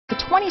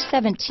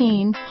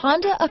2017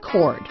 Honda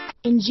Accord.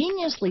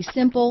 Ingeniously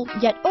simple,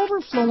 yet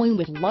overflowing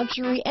with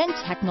luxury and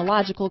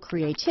technological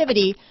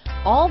creativity,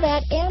 all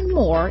that and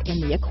more in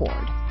the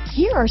Accord.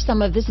 Here are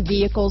some of this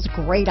vehicle's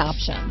great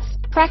options: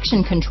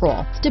 traction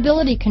control,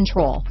 stability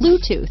control,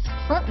 Bluetooth,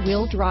 front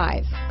wheel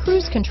drive,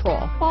 cruise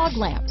control, fog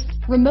lamps,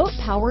 remote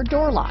power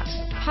door locks,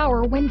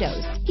 power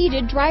windows,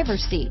 heated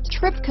driver's seat,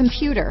 trip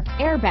computer,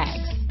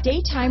 airbags,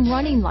 daytime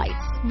running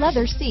lights,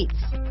 leather seats,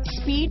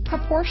 speed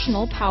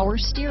proportional power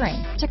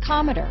steering,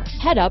 tachometer,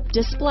 head-up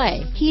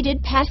display,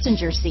 heated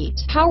passenger seat,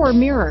 power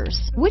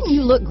mirrors. Wouldn't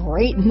you look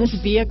great in this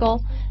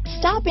vehicle?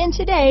 Stop in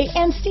today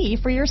and see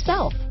for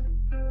yourself.